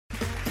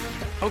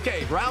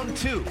Okay, round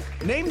two.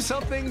 Name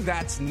something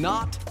that's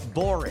not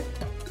boring.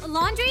 A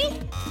laundry?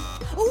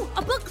 Ooh,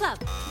 a book club.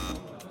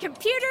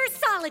 Computer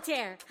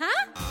solitaire,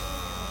 huh?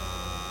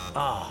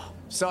 Ah,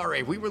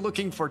 sorry, we were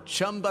looking for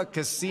Chumba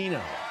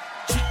Casino.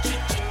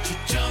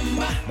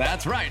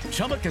 That's right,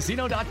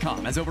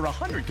 ChumbaCasino.com has over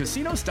 100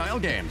 casino-style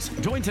games.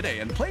 Join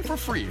today and play for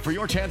free for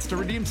your chance to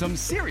redeem some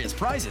serious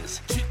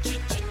prizes.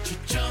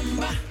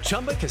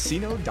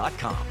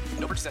 ChumbaCasino.com.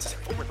 No purchase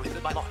necessary. Void where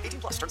prohibited by law.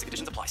 18+. Terms and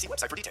conditions apply. See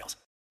website for details.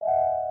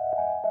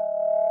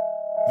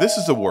 This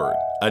is The Word,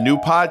 a new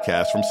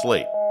podcast from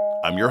Slate.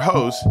 I'm your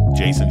host,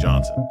 Jason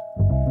Johnson.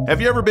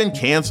 Have you ever been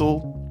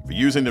canceled for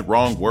using the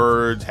wrong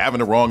words, having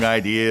the wrong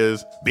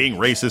ideas, being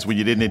racist when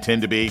you didn't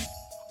intend to be?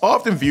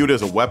 Often viewed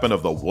as a weapon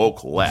of the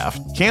woke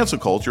left, cancel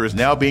culture is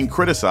now being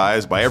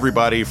criticized by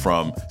everybody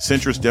from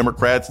centrist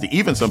Democrats to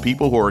even some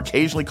people who are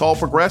occasionally called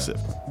progressive.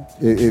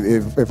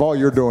 If all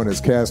you're doing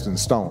is casting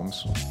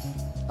stones,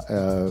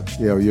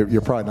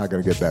 you're probably not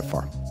going to get that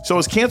far. So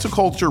is cancel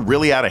culture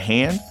really out of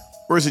hand?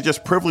 Or is it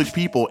just privileged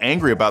people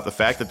angry about the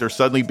fact that they're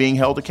suddenly being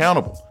held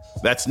accountable?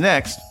 That's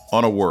next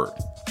on A Word.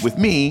 With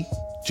me,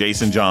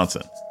 Jason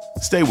Johnson.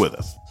 Stay with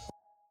us.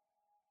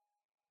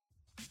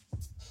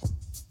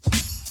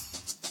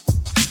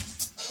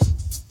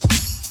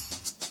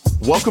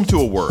 Welcome to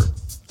A Word,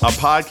 a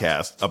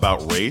podcast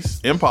about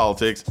race and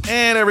politics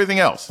and everything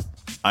else.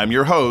 I'm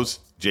your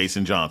host,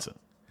 Jason Johnson.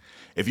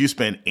 If you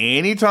spend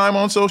any time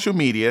on social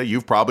media,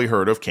 you've probably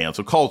heard of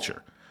cancel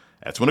culture.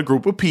 That's when a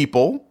group of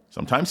people,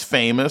 sometimes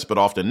famous but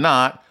often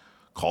not,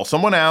 call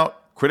someone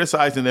out,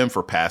 criticizing them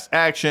for past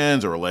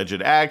actions or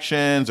alleged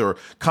actions or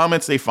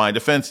comments they find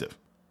offensive.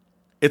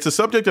 It's a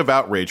subject of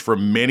outrage for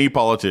many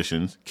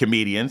politicians,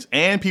 comedians,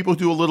 and people who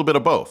do a little bit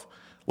of both,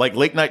 like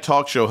late-night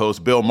talk show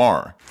host Bill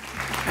Maher.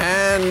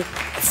 And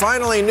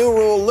finally, new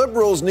rule,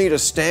 liberals need a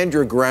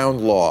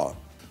stand-your-ground law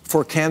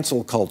for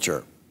cancel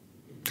culture,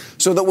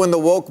 so that when the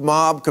woke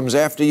mob comes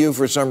after you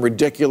for some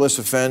ridiculous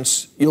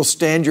offense, you'll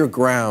stand your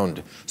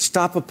ground.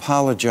 Stop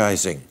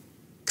apologizing,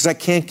 because I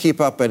can't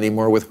keep up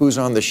anymore with who's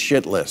on the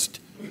shit list.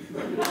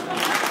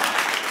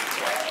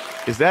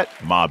 Is that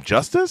mob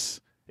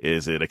justice?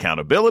 Is it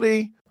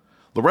accountability?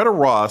 Loretta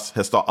Ross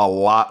has thought a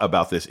lot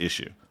about this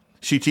issue.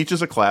 She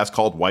teaches a class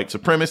called White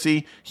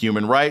Supremacy,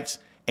 Human Rights,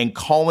 and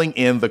Calling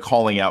in the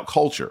Calling Out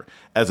Culture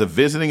as a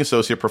visiting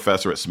associate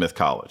professor at Smith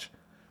College.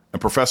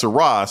 And Professor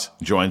Ross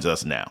joins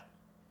us now.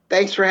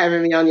 Thanks for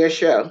having me on your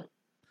show.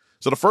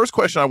 So the first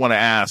question I want to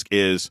ask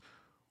is,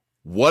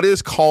 what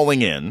is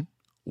calling in?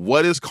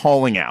 What is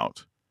calling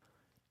out?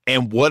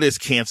 And what is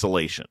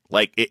cancellation?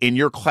 Like in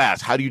your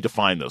class, how do you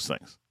define those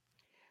things?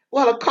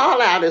 Well, a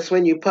call out is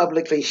when you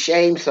publicly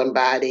shame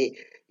somebody,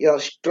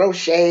 throw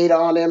shade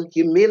on them,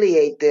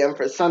 humiliate them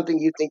for something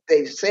you think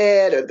they've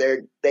said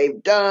or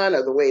they've done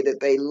or the way that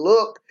they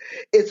look.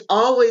 It's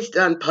always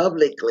done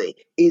publicly,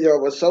 either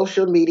over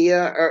social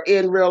media or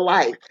in real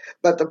life.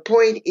 But the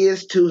point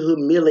is to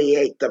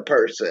humiliate the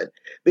person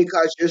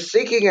because you're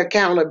seeking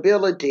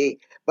accountability.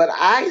 But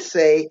I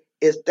say,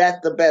 is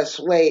that the best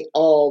way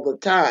all the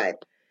time?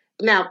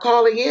 Now,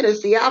 calling in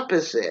is the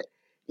opposite.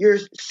 You're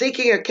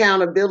seeking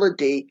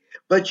accountability,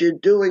 but you're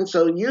doing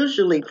so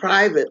usually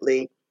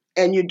privately,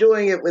 and you're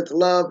doing it with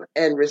love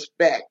and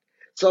respect.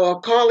 So a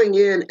calling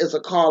in is a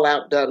call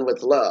out done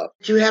with love.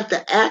 You have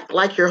to act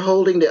like you're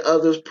holding the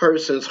other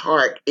person's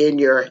heart in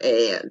your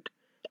hand,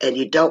 and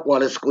you don't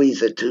want to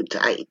squeeze it too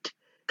tight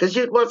because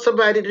you'd want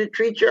somebody to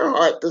treat your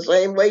heart the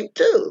same way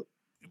too.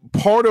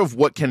 Part of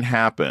what can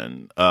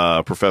happen,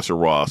 Professor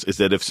Ross, is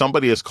that if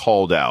somebody is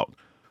called out,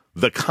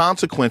 the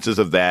consequences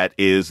of that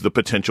is the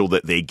potential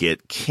that they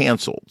get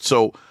canceled.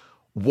 So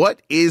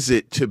what is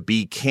it to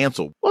be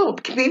canceled? Well,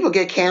 people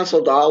get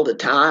canceled all the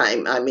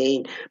time.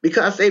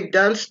 Because they've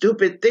done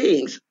stupid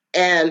things.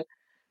 And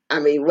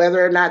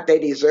whether or not they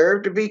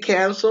deserve to be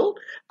canceled.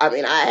 I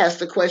asked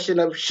the question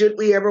of, should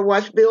we ever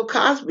watch Bill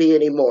Cosby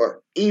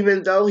anymore?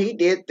 Even though he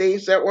did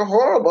things that were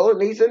horrible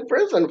and he's in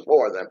prison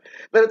for them.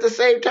 But at the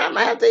same time,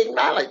 I have to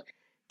acknowledge,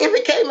 if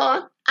it came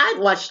on, I'd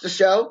watch the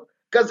show.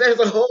 Because there's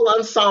a whole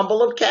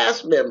ensemble of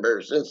cast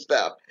members and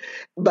stuff.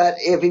 But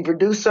if he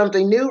produced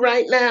something new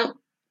right now,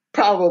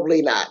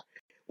 probably not.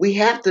 We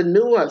have to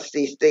nuance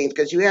these things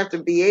because you have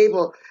to be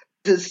able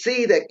to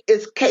see that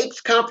it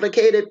takes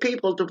complicated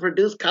people to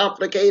produce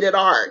complicated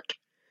art.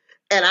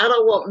 And I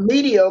don't want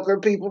mediocre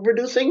people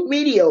producing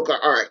mediocre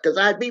art because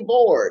I'd be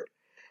bored.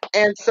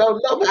 And so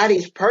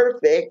nobody's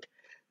perfect.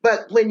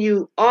 But when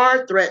you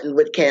are threatened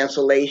with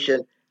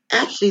cancellation,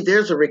 actually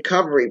there's a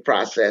recovery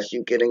process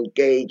you can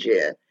engage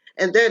in.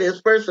 And that is,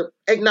 first,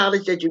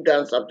 acknowledge that you've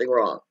done something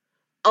wrong.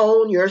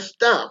 Own your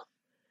stuff.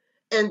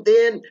 And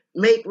then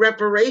make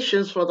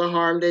reparations for the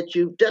harm that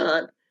you've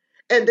done.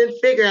 And then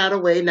figure out a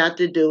way not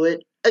to do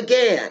it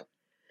again.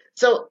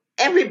 So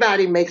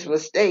everybody makes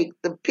mistakes.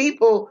 The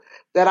people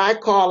that I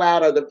call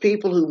out are the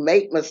people who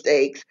make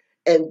mistakes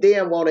and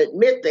then won't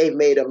admit they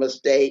made a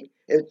mistake.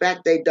 In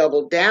fact, they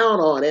double down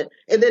on it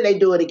and then they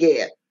do it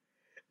again.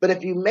 But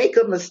if you make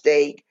a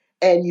mistake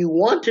and you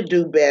want to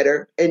do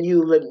better and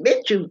you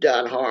admit you've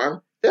done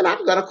harm, then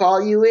I'm going to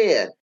call you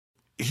in.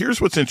 here's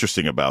what's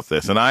interesting about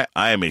this, and I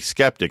am a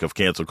skeptic of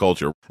cancel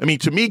culture. I mean,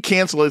 to me,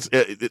 cancel is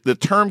the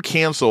term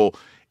cancel.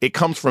 It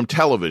comes from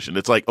television.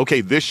 It's like, okay,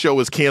 this show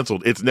is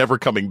canceled. It's never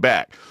coming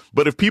back.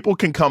 But if people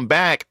can come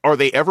back, are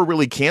they ever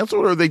really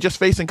canceled, or are they just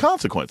facing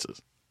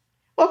consequences?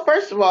 Well,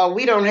 first of all,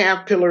 we don't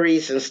have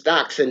pillories and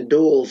stocks and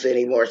duels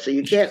anymore, so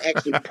you can't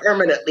actually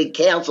permanently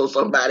cancel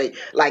somebody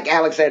like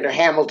Alexander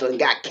Hamilton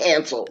got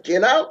canceled, you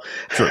know?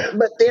 True.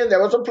 But then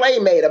there was a play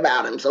made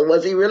about him, so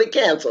was he really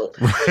canceled?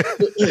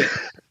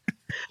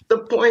 The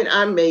point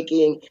I'm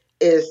making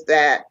is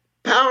that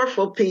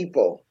powerful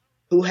people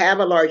who have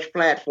a large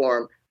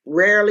platform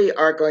rarely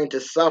are going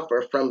to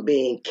suffer from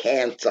being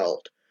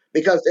canceled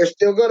because they're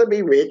still going to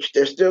be rich,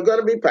 they're still going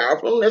to be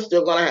powerful, and they're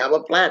still going to have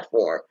a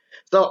platform.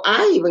 So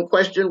I even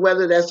question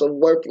whether that's a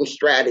working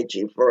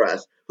strategy for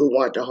us who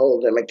want to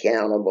hold them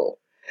accountable.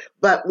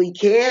 But we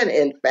can,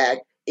 in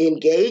fact,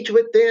 engage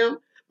with them.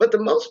 But the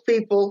most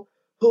people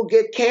who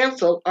get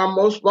canceled are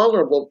most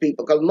vulnerable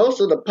people because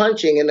most of the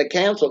punching in the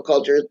cancel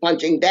culture is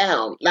punching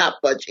down,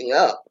 not punching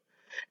up.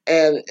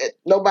 And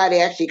nobody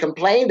actually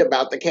complained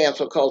about the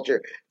cancel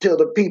culture till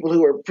the people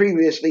who were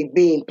previously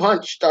being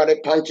punched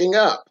started punching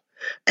up.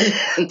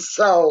 And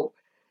so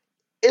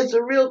it's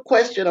a real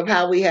question of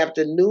how we have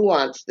to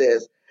nuance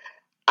this.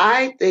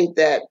 I think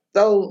that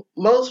though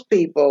most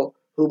people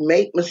who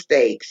make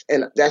mistakes,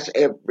 and that's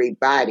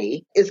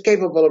everybody, is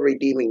capable of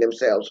redeeming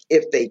themselves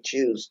if they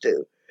choose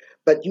to.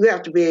 But you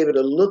have to be able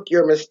to look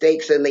your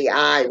mistakes in the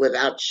eye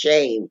without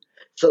shame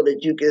so that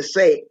you can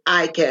say,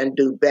 I can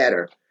do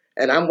better.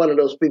 And I'm one of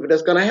those people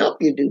that's going to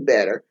help you do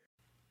better.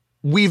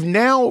 We've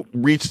now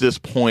reached this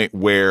point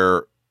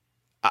where,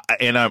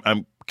 and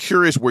I'm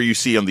curious where you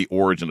see on the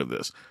origin of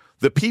this.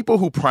 The people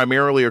who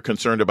primarily are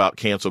concerned about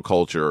cancel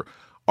culture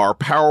are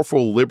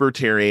powerful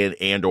libertarian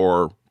and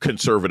or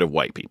conservative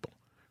white people,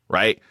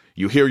 right?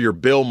 You hear your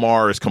Bill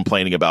Maher's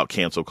complaining about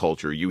cancel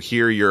culture. You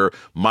hear your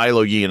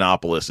Milo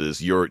Yiannopoulos,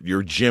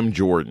 your Jim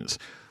Jordans.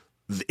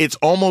 It's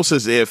almost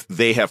as if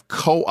they have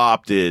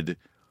co-opted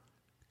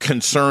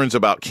concerns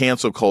about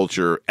cancel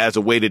culture as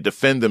a way to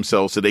defend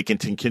themselves so they can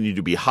continue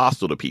to be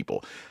hostile to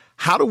people.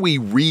 How do we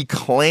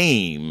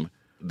reclaim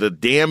the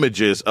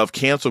damages of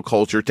cancel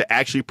culture to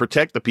actually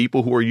protect the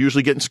people who are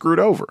usually getting screwed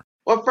over?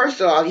 Well, first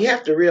of all, you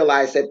have to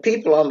realize that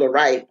people on the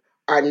right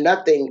are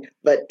nothing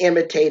but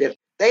imitative.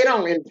 They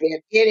don't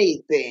invent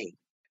anything.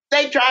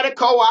 They try to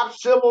co-opt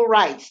civil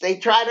rights. They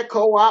try to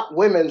co-opt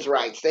women's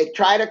rights. They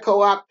try to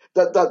co-opt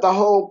the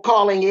whole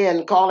calling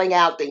in, calling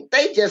out thing.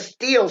 They just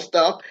steal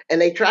stuff and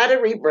they try to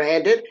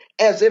rebrand it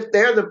as if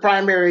they're the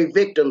primary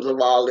victims of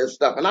all this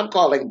stuff. And I'm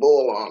calling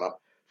bull on them.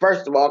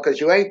 First of all,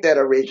 because you ain't that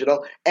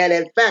original. And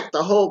in fact,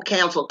 the whole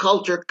cancel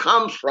culture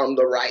comes from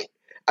the right.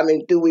 I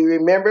mean, do we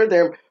remember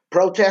them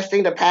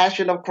protesting the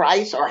Passion of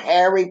Christ or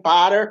Harry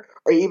Potter,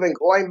 or even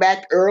going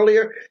back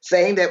earlier,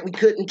 saying that we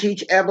couldn't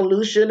teach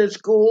evolution in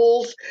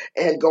schools,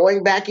 and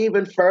going back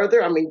even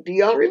further? I mean, do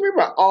y'all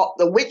remember all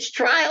the witch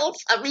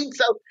trials? I mean,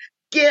 so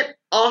get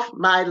off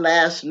my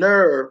last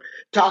nerve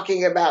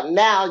talking about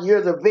now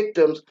you're the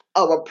victims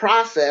of a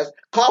process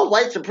called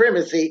white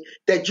supremacy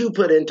that you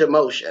put into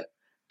motion.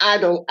 I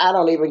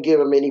don't even give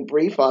them any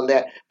brief on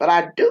that, but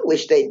I do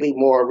wish they'd be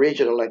more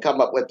original and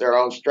come up with their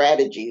own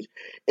strategies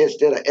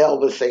instead of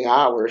Elvising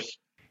ours.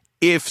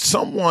 If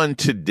someone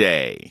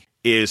today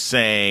is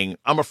saying,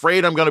 I'm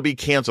afraid I'm going to be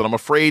canceled, I'm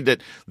afraid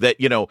that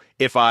you know,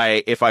 if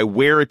I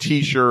wear a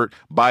T-shirt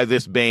by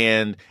this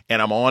band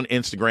and I'm on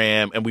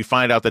Instagram and we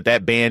find out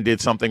that band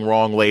did something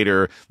wrong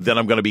later, then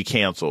I'm going to be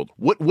canceled.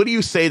 What do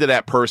you say to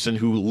that person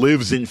who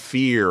lives in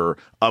fear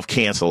of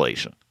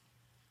cancellation?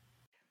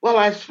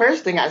 Well, the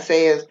first thing I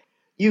say is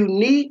you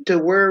need to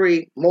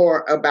worry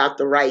more about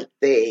the right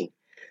thing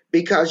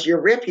because your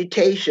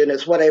reputation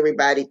is what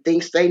everybody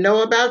thinks they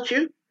know about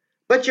you,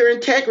 but your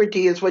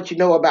integrity is what you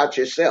know about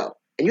yourself.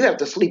 And you have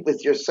to sleep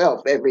with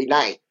yourself every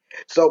night.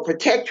 So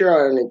protect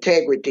your own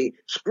integrity.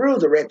 Screw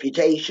the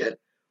reputation.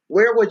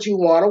 Wear what you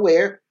want to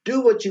wear.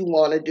 Do what you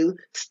want to do.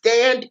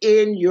 Stand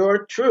in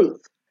your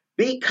truth.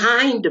 Be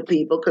kind to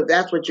people because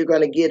that's what you're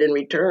going to get in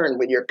return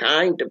when you're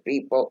kind to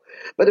people.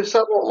 But if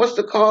someone wants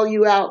to call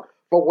you out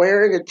for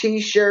wearing a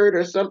T-shirt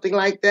or something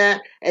like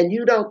that, and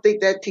you don't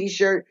think that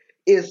T-shirt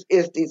is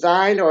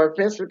designed or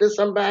offensive to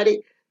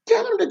somebody,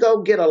 tell them to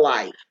go get a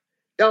life.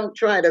 Don't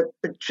try to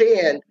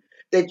pretend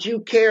that you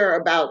care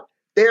about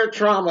their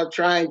trauma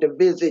trying to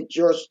visit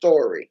your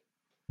story.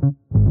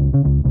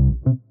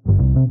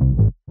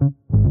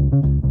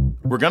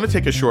 We're going to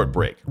take a short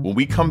break. When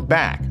we come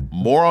back,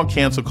 more on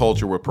cancel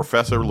culture with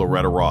Professor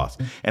Loretta Ross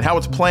and how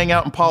it's playing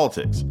out in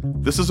politics.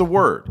 This is A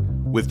Word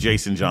with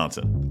Jason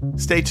Johnson.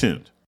 Stay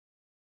tuned.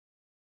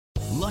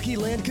 Lucky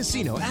Land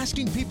Casino,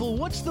 asking people,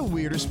 what's the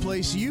weirdest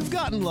place you've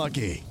gotten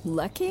lucky?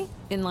 Lucky?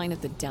 In line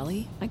at the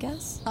deli, I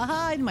guess?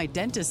 Aha, in my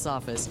dentist's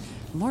office.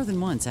 More than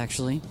once,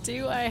 actually.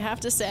 Do I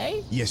have to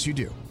say? Yes, you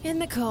do. In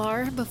the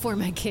car before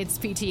my kids'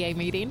 PTA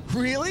meeting.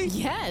 Really?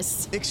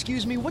 Yes.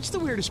 Excuse me, what's the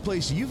weirdest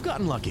place you've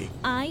gotten lucky?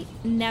 I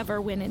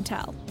never win and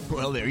tell.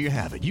 Well, there you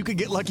have it. You can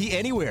get lucky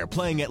anywhere,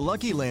 playing at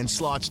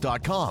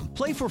LuckyLandSlots.com.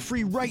 Play for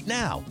free right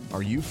now.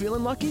 Are you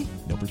feeling lucky?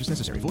 No purchase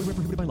necessary. Void where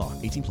prohibited by law.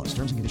 18 plus.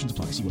 Terms and conditions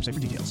apply. See website for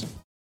details.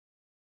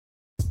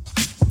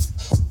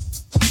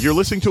 You're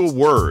listening to A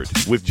Word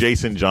with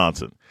Jason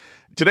Johnson.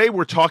 Today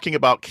we're talking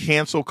about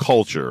cancel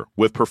culture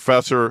with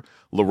Professor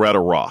Loretta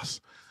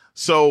Ross.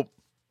 So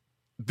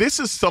this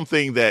is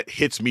something that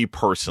hits me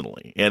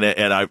personally, and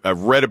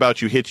I've read about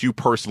hits you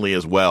personally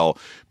as well.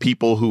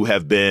 People who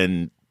have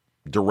been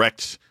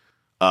direct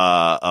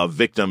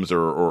victims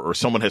or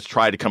someone has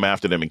tried to come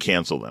after them and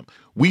cancel them.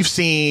 We've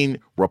seen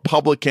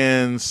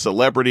Republicans,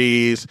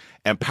 celebrities,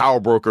 and power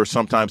brokers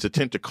sometimes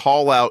attempt to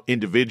call out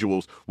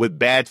individuals with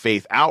bad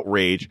faith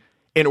outrage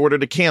in order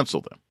to cancel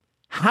them.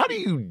 How do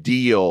you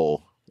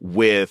deal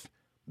with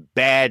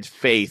bad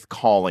faith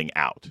calling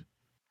out?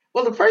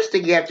 Well, the first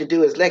thing you have to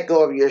do is let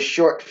go of your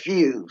short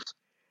fuse.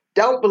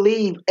 Don't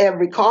believe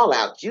every call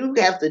out. You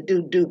have to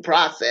do due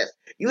process.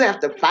 You have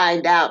to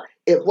find out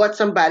if what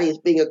somebody is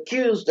being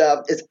accused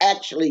of is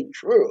actually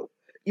true.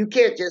 You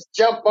can't just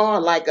jump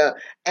on like a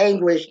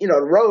anguish,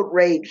 road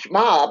rage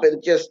mob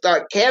and just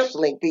start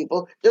canceling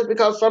people just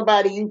because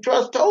somebody you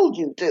trust told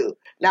you to.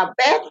 Now,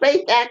 bad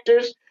faith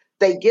actors,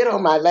 they get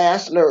on my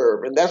last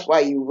nerve, and that's why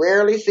you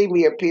rarely see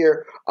me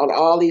appear on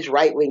all these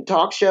right-wing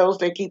talk shows.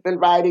 They keep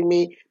inviting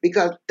me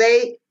because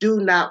they do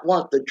not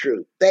want the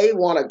truth. They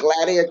want a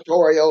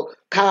gladiatorial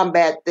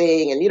combat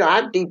thing, and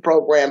I've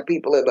deprogrammed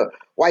people in the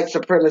white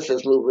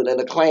supremacist movement and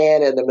the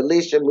Klan and the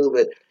militia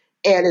movement,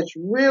 and it's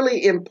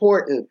really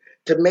important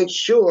to make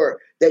sure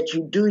that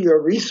you do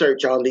your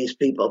research on these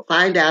people,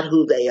 find out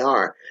who they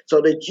are, so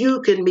that you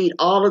can meet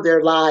all of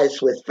their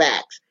lies with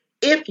facts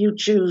if you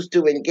choose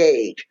to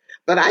engage.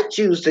 But I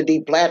choose to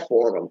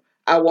deplatform them.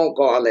 I won't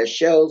go on their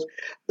shows.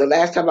 The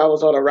last time I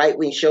was on a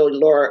right-wing show,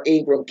 Laura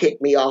Ingraham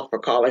kicked me off for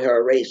calling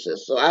her a racist,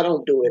 so I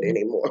don't do it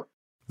anymore.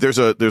 There's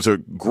a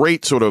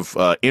great sort of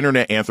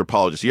internet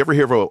anthropologist. You ever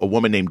hear of a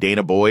woman named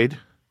Dana Boyd?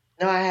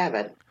 No, I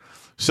haven't.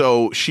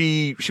 So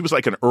she was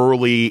like an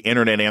early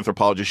internet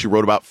anthropologist. She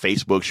wrote about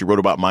Facebook. She wrote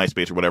about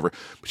MySpace or whatever.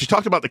 But she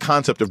talked about the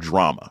concept of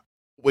drama.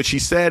 What she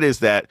said is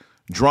that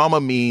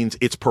drama means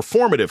it's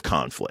performative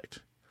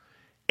conflict.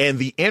 And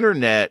the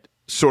internet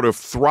sort of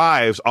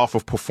thrives off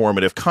of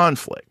performative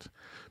conflict.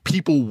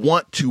 People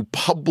want to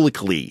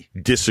publicly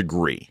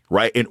disagree,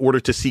 right, in order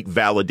to seek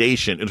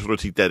validation, in order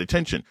to seek that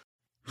attention.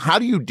 How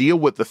do you deal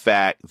with the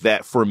fact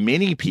that for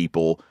many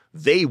people,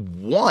 they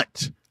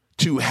want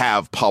to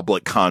have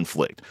public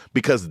conflict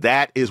because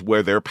that is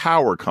where their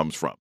power comes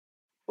from?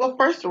 Well,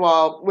 first of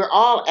all, we're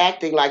all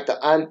acting like the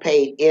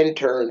unpaid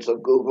interns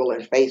of Google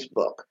and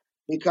Facebook,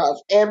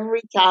 because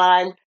every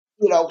time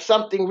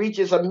something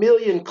reaches 1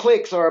 million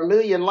clicks or 1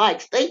 million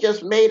likes, they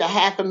just made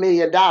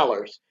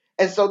 $500,000.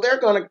 And so they're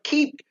going to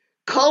keep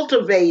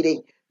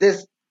cultivating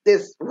this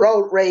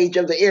road rage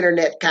of the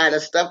internet kind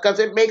of stuff because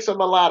it makes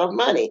them a lot of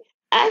money.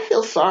 I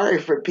feel sorry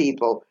for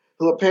people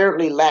who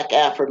apparently lack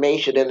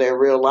affirmation in their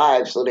real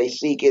lives, so they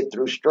seek it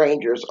through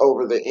strangers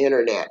over the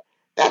internet.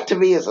 That to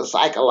me is a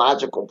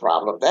psychological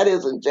problem. That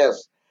isn't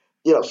just,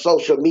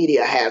 social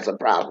media has a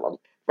problem.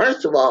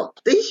 First of all,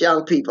 these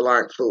young people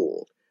aren't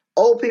fooled.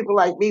 Old people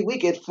like me, we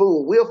get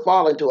fooled. We'll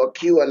fall into a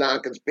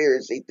QAnon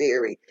conspiracy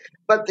theory.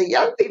 But the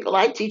young people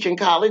I teach in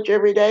college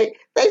every day,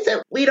 they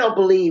said, we don't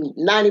believe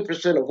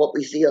 90% of what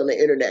we see on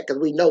the internet because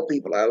we know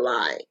people are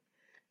lying.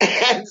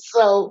 And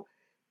so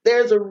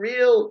there's a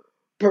real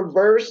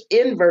perverse,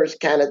 inverse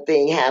kind of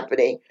thing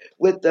happening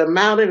with the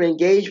amount of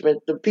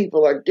engagement the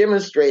people are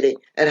demonstrating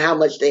and how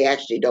much they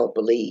actually don't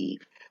believe.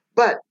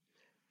 But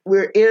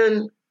we're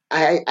in,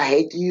 I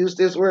hate to use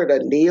this word, a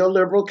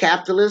neoliberal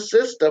capitalist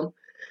system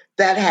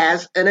that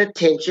has an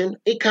attention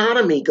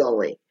economy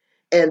going,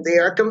 and they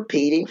are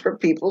competing for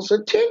people's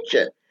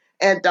attention.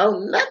 And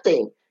don't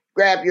nothing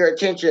grab your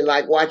attention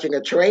like watching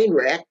a train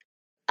wreck.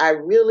 I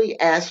really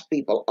ask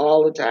people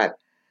all the time,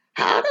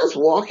 how does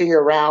walking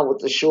around with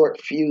the short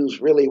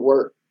fuse really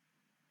work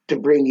to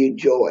bring you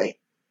joy?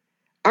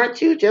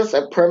 Aren't you just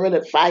a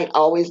permanent fight,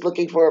 always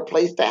looking for a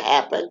place to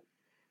happen?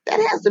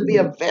 That has to be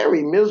a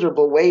very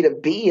miserable way to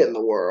be in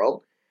the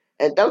world.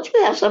 And don't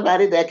you have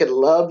somebody that can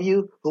love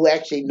you who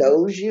actually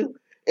knows you?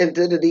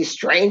 Instead of these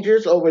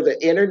strangers over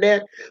the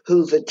internet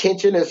whose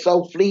attention is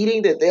so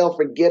fleeting that they'll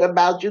forget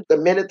about you the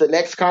minute the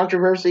next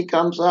controversy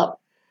comes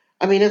up.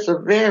 I mean, it's a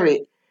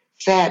very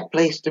sad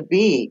place to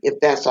be if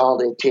that's all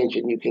the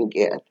attention you can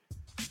get.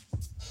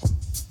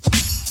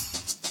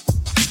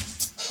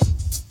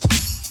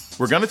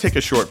 We're going to take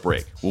a short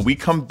break. When we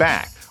come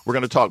back, We're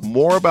going to talk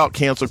more about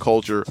cancel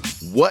culture,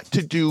 what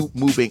to do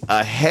moving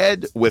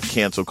ahead with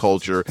cancel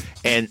culture,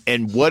 and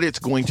what it's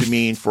going to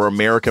mean for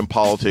American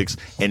politics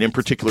and in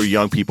particular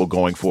young people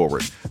going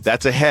forward.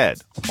 That's ahead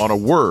on A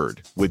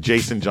Word with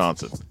Jason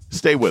Johnson.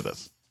 Stay with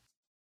us.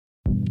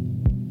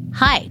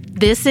 Hi,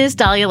 this is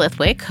Dahlia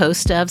Lithwick,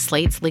 host of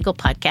Slate's legal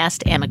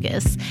podcast,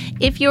 Amicus.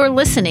 If you're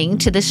listening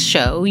to this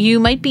show, you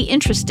might be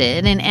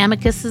interested in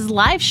Amicus's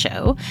live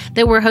show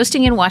that we're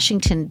hosting in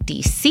Washington,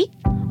 D.C.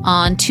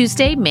 on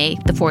Tuesday, May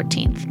the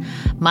 14th.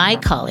 My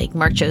colleague,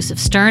 Mark Joseph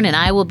Stern, and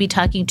I will be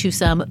talking to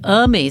some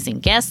amazing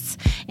guests,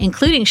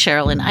 including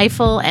Sherrilyn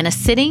Ifill and a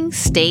sitting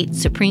state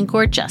Supreme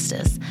Court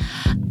justice,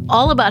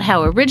 all about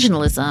how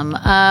originalism,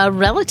 a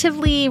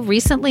relatively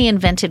recently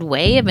invented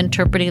way of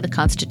interpreting the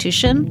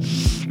Constitution,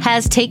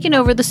 has taken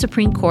over the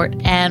Supreme Court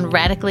and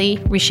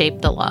radically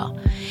reshaped the law.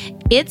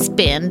 It's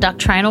been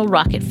doctrinal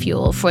rocket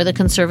fuel for the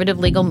conservative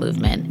legal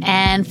movement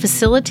and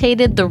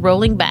facilitated the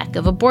rolling back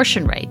of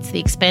abortion rights, the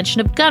expansion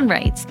of gun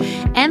rights,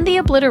 and the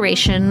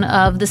obliteration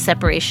of the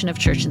separation of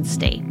church and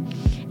state.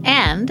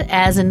 And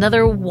as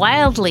another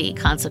wildly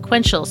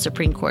consequential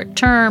Supreme Court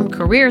term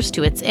careers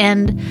to its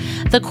end,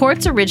 the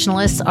court's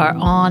originalists are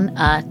on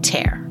a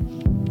tear.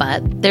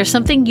 But there's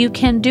something you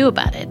can do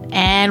about it,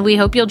 and we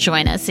hope you'll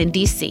join us in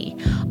D.C.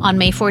 on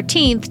May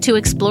 14th to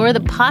explore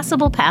the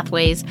possible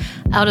pathways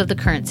out of the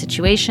current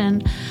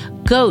situation.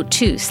 Go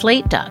to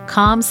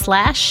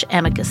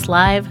slate.com/Amicus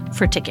Live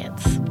for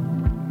tickets.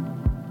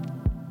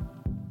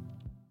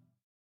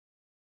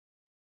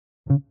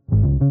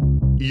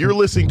 You're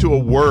listening to A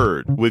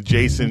Word with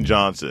Jason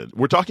Johnson.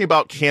 We're talking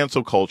about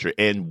cancel culture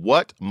and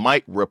what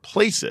might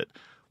replace it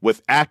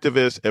with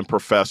activist and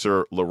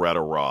Professor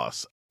Loretta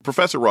Ross.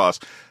 Professor Ross,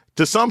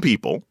 to some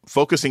people,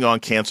 focusing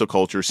on cancel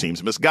culture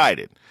seems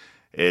misguided.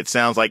 It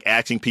sounds like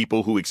asking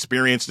people who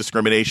experience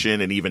discrimination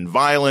and even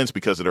violence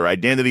because of their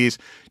identities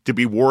to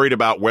be worried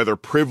about whether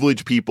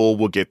privileged people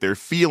will get their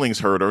feelings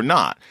hurt or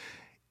not.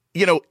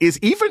 You know, is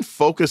even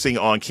focusing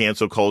on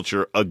cancel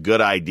culture a good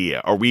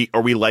idea? Are we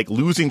like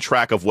losing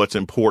track of what's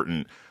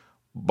important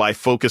by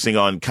focusing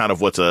on kind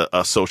of what's a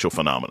social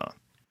phenomenon?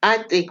 I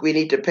think we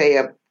need to pay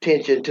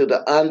attention to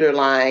the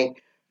underlying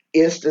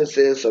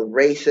instances of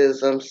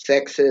racism,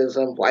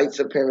 sexism, white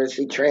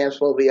supremacy,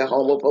 transphobia,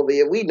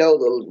 homophobia. We know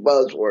the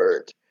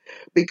buzzwords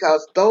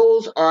because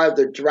those are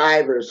the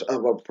drivers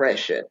of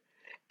oppression.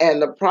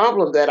 And the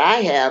problem that I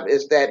have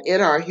is that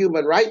in our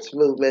human rights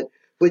movement,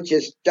 which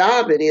is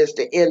job it is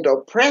to end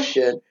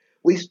oppression,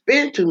 we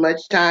spend too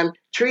much time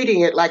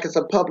treating it like it's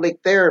a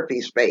public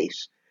therapy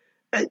space.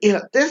 You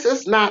know, this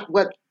is not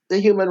what the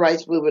human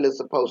rights movement is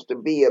supposed to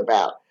be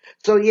about.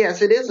 So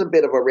yes, it is a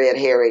bit of a red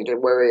herring to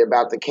worry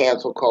about the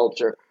cancel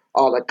culture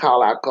or the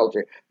call-out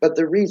culture. But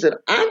the reason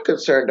I'm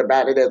concerned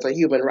about it as a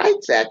human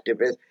rights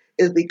activist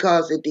is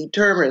because it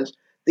determines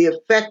the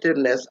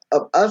effectiveness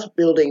of us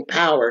building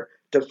power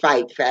to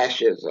fight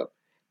fascism.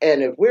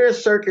 And if we're a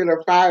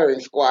circular firing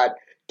squad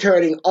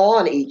turning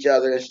on each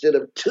other instead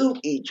of to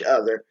each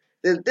other,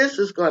 then this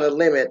is going to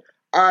limit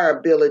our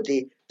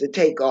ability to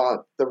take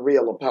on the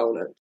real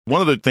opponent.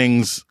 One of the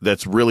things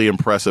that's really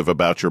impressive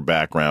about your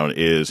background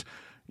is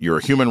you're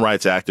a human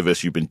rights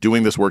activist. You've been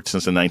doing this work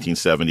since the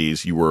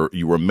 1970s. You were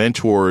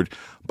mentored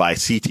by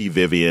C.T.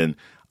 Vivian.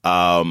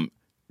 Tell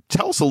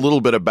us a little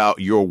bit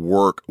about your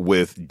work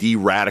with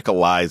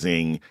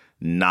de-radicalizing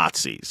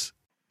Nazis.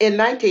 In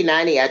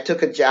 1990, I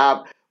took a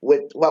job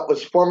with what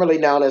was formerly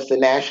known as the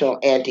National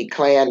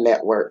Anti-Klan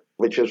Network,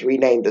 which was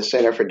renamed the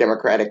Center for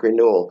Democratic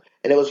Renewal.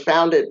 And it was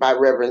founded by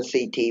Reverend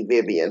C.T.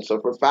 Vivian. So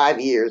for 5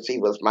 years, he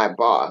was my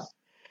boss.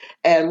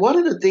 And one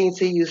of the things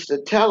he used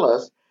to tell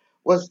us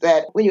was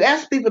that when you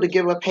ask people to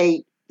give up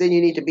hate, then you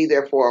need to be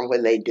there for them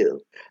when they do.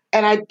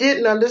 And I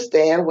didn't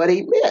understand what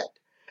he meant.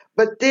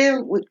 But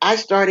then I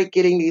started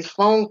getting these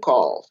phone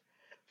calls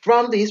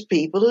from these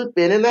people who'd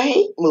been in the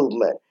hate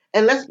movement.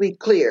 And let's be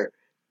clear,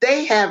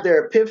 they have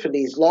their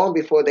epiphanies long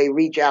before they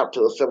reach out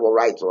to a civil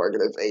rights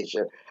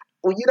organization.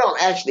 Well, you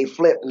don't actually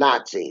flip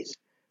Nazis.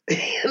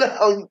 You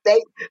know,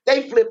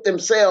 they flip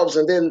themselves.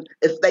 And then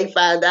if they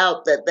find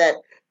out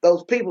that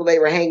those people they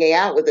were hanging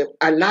out with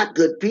are not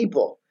good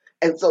people.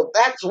 And so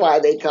that's why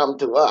they come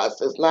to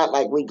us. It's not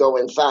like we go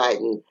inside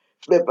and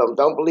flip them.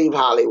 Don't believe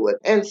Hollywood.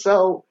 And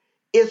so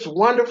it's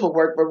wonderful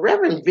work. But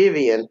Reverend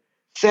Vivian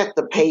set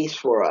the pace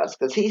for us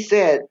because he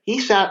said he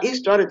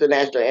started the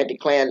National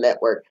Anti-Klan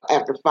Network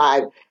after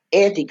 5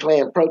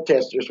 anti-Klan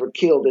protesters were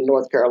killed in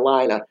North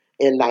Carolina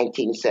in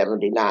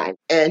 1979.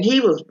 And he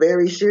was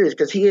very serious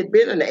because he had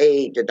been an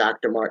aide to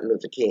Dr. Martin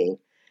Luther King.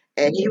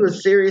 And he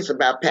was serious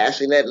about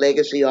passing that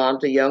legacy on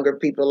to younger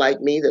people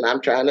like me, that I'm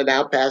trying to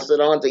now pass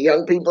it on to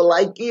young people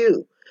like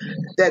you,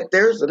 that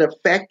there's an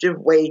effective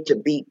way to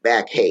beat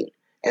back hate,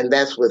 and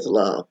that's with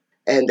love.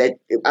 And that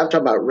I'm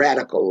talking about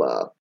radical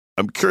love.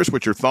 I'm curious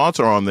what your thoughts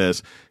are on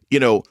this. You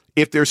know,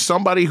 if there's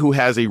somebody who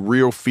has a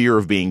real fear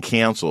of being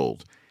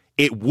canceled,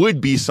 it would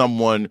be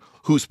someone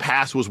whose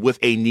past was with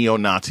a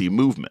neo-Nazi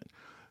movement.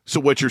 So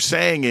what you're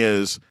saying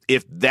is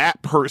if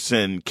that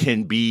person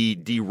can be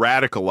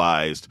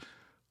de-radicalized,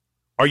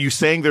 Are you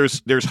saying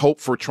there's hope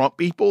for Trump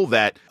people,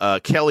 that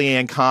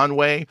Kellyanne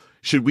Conway,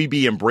 should we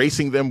be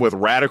embracing them with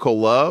radical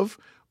love,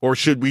 or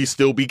should we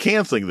still be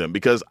canceling them?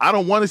 Because I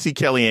don't want to see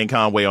Kellyanne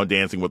Conway on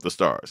Dancing with the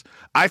Stars.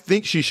 I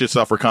think she should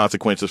suffer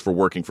consequences for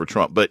working for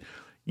Trump. But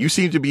you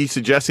seem to be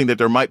suggesting that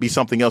there might be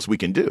something else we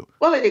can do.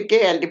 Well, it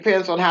again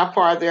depends on how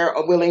far they're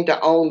willing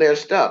to own their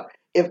stuff.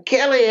 If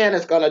Kellyanne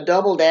is going to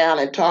double down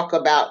and talk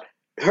about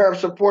her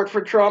support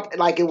for Trump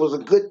like it was a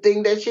good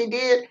thing that she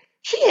did,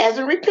 she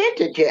hasn't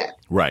repented yet.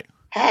 Right.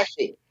 Has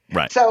she?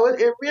 Right. So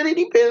it really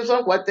depends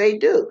on what they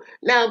do.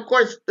 Now, of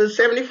course, the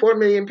 74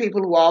 million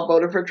people who all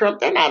voted for Trump,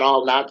 they're not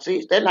all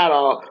Nazis. They're not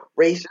all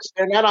racist.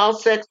 They're not all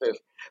sexist.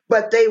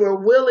 But they were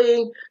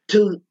willing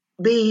to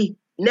be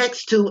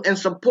next to and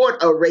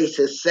support a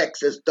racist,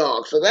 sexist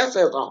dog. So that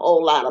says a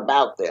whole lot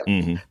about them.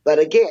 Mm-hmm. But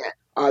again,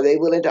 are they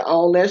willing to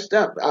own their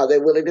stuff? Are they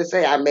willing to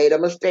say, I made a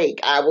mistake.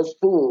 I was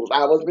fooled.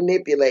 I was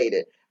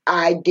manipulated.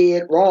 I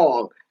did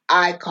wrong.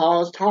 I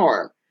caused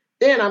harm.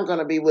 Then I'm going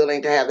to be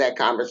willing to have that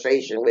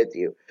conversation with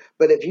you.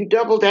 But if you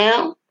double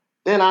down,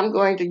 then I'm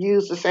going to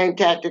use the same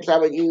tactics I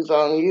would use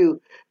on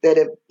you that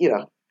if,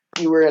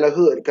 you were in a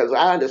hood, because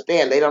I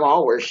understand they don't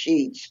all wear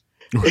sheets.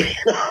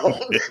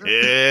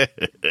 I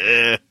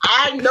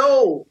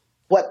know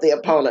what the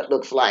opponent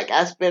looks like.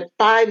 I spent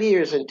 5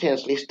 years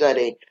intensely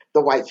studying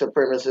the white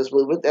supremacist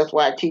movement. That's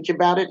why I teach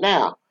about it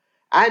now.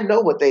 I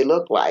know what they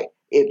look like.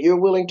 If you're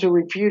willing to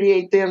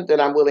repudiate them, then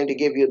I'm willing to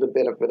give you the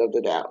benefit of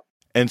the doubt.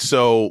 And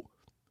so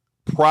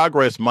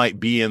progress might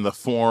be in the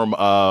form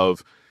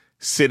of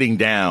sitting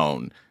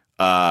down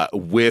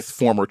with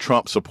former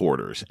Trump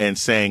supporters and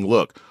saying,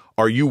 look,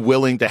 are you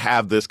willing to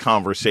have this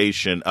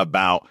conversation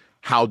about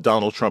how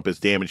Donald Trump has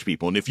damaged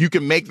people? And if you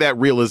can make that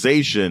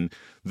realization,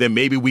 then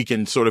maybe we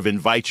can sort of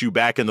invite you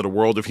back into the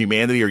world of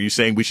humanity. Are you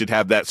saying we should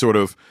have that sort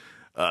of,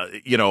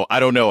 I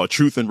don't know, a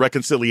truth and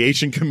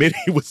reconciliation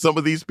committee with some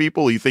of these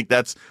people? You think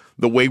that's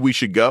the way we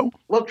should go?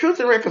 Well, truth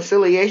and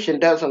reconciliation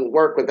doesn't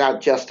work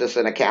without justice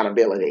and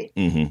accountability.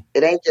 Mm-hmm.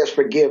 It ain't just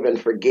forgive and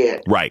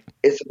forget. Right.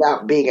 It's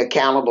about being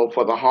accountable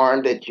for the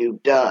harm that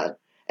you've done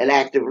and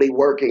actively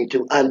working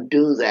to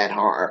undo that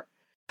harm.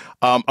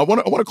 I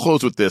want to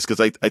close with this because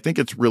I think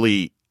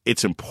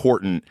it's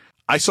important.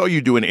 I saw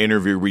you do an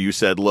interview where you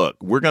said, look,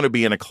 we're going to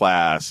be in a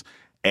class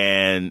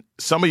and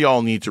some of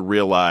y'all need to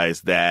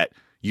realize that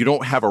you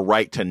don't have a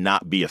right to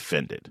not be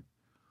offended.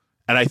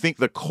 And I think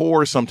the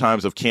core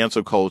sometimes of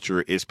cancel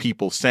culture is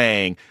people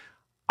saying,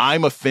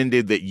 I'm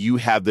offended that you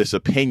have this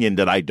opinion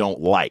that I don't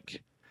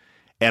like.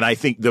 And I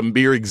think the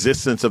mere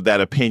existence of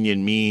that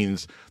opinion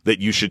means that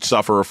you should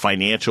suffer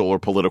financial or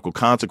political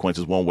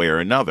consequences one way or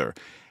another.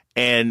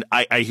 And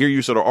I hear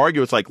you sort of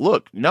argue. It's like,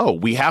 look, no,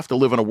 we have to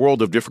live in a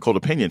world of difficult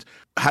opinions.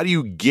 How do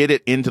you get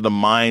it into the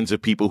minds of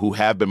people who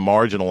have been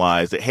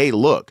marginalized that, hey,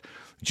 look,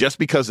 just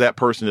because that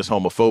person is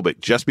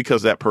homophobic, just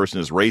because that person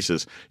is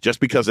racist,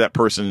 just because that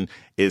person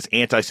is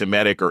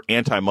anti-Semitic or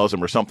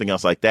anti-Muslim or something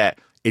else like that,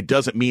 it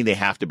doesn't mean they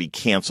have to be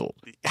canceled.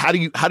 How do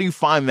you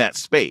find that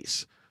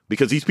space?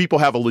 Because these people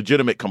have a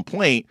legitimate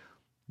complaint,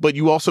 but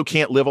you also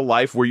can't live a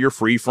life where you're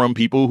free from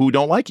people who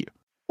don't like you.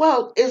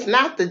 Well, it's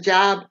not the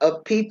job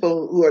of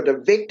people who are the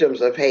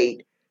victims of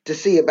hate to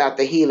see about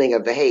the healing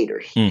of the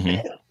haters.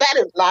 Mm-hmm. That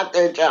is not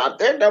their job.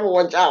 Their number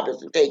one job is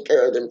to take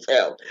care of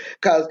themselves.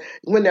 Because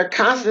when they're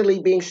constantly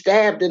being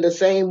stabbed in the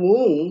same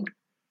wound,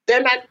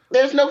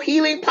 there's no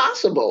healing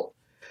possible.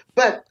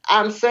 But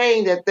I'm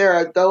saying that there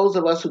are those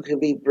of us who can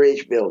be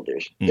bridge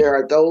builders. Mm-hmm. There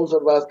are those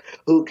of us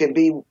who can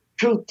be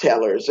truth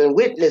tellers and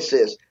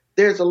witnesses.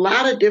 There's a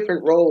lot of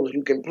different roles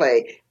you can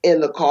play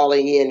in the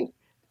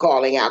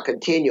calling out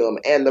continuum.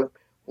 And the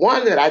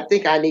one that I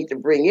think I need to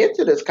bring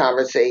into this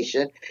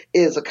conversation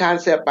is a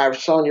concept by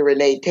Sonia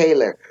Renee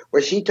Taylor,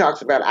 where she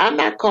talks about, I'm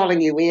not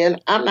calling you in,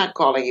 I'm not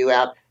calling you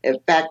out. In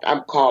fact,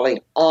 I'm calling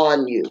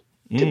on you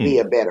to be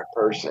a better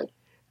person.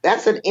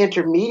 That's an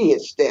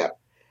intermediate step.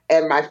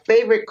 And my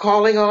favorite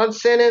calling on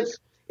sentence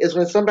is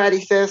when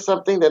somebody says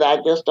something that I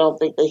just don't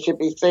think they should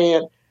be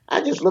saying.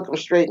 I just look them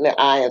straight in the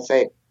eye and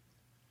say,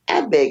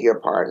 I beg your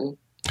pardon.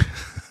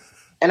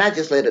 And I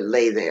just let it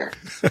lay there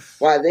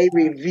while they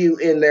review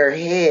in their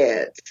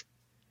heads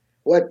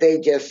what they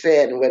just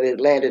said and whether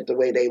it landed the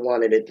way they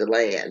wanted it to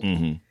land.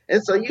 Mm-hmm.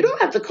 And so you don't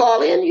have to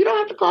call in. You don't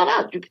have to call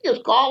out. You can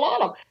just call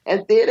on them.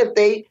 And then if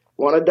they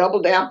want to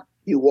double down,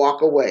 you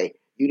walk away.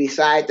 You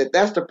decide that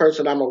that's the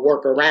person I'm going to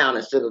work around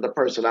instead of the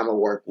person I'm going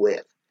to work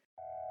with.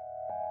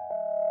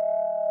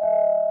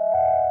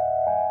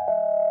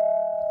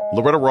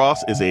 Loretta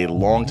Ross is a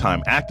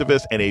longtime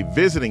activist and a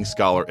visiting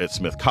scholar at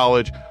Smith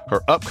College.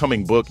 Her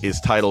upcoming book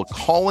is titled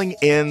Calling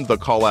in the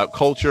Call-Out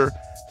Culture.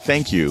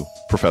 Thank you,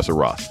 Professor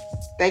Ross.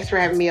 Thanks for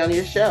having me on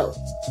your show.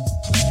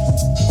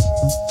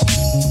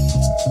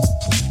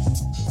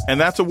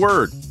 And that's a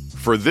word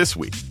for this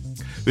week.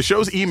 The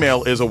show's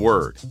email is a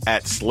word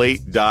at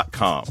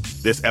slate.com.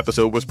 This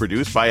episode was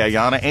produced by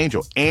Ayanna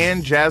Angel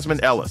and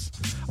Jasmine Ellis.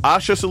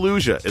 Asha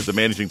Saluja is the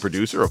managing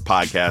producer of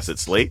podcasts at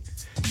Slate.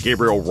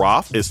 Gabriel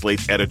Roth is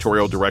Slate's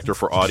editorial director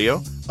for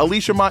audio.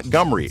 Alicia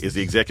Montgomery is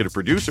the executive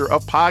producer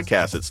of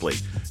podcasts at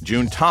Slate.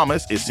 June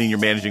Thomas is senior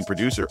managing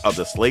producer of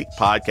the Slate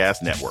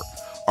Podcast Network.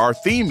 Our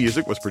theme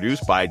music was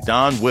produced by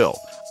Don Will.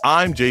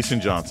 I'm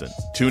Jason Johnson.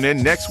 Tune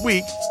in next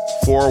week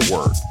for a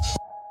word.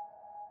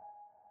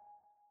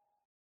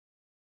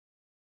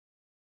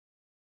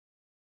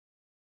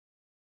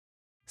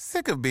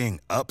 Sick of being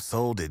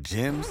upsold at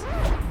gyms?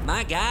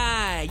 My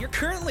guy, you're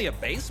currently a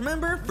base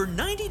member? For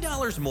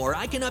 $90 more,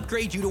 I can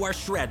upgrade you to our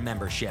Shred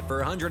membership.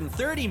 For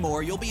 $130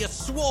 more, you'll be a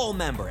Swole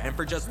member. And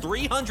for just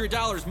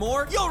 $300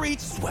 more, you'll reach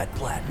Sweat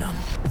Platinum.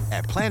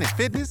 At Planet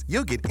Fitness,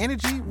 you'll get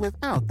energy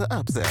without the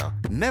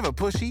upsell. Never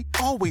pushy,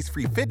 always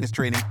free fitness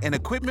training and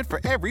equipment for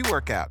every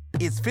workout.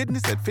 It's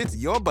fitness that fits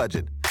your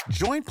budget.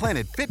 Join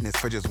Planet Fitness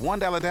for just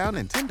 $1 down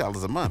and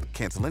 $10 a month.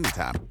 Cancel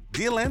anytime.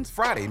 Deal ends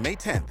Friday, May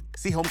 10th.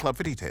 See Home Club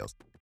for details.